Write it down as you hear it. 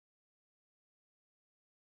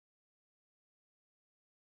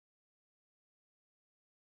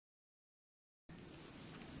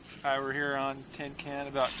Hi, we're here on Tincan,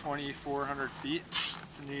 about 2,400 feet.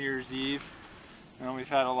 It's New Year's Eve, and we've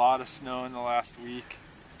had a lot of snow in the last week.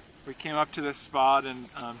 We came up to this spot and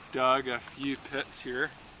dug a few pits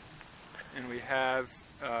here, and we have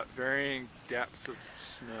varying depths of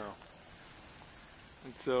snow.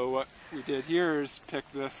 And so what we did here is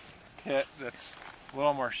pick this pit that's a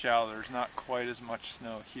little more shallow. There's not quite as much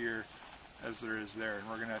snow here as there is there, and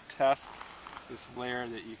we're going to test this layer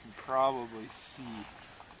that you can probably see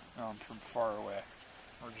from far away.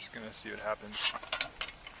 We're just going to see what happens.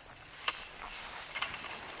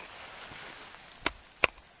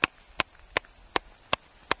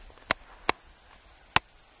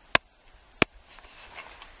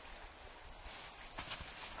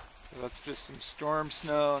 So that's just some storm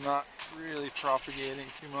snow, not really propagating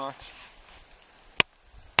too much.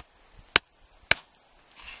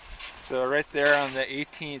 So right there on the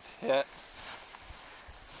 18th hit,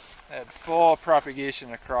 had full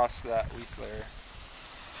propagation across that weak layer.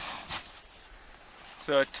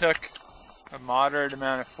 So it took a moderate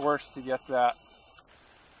amount of force to get that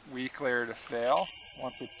weak layer to fail.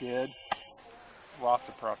 Once it did, lots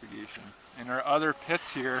of propagation. In our other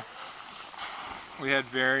pits here, we had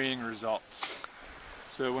varying results.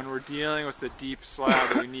 So when we're dealing with a deep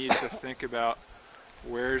slab, we need to think about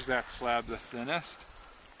where's that slab the thinnest,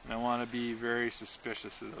 and I want to be very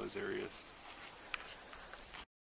suspicious of those areas.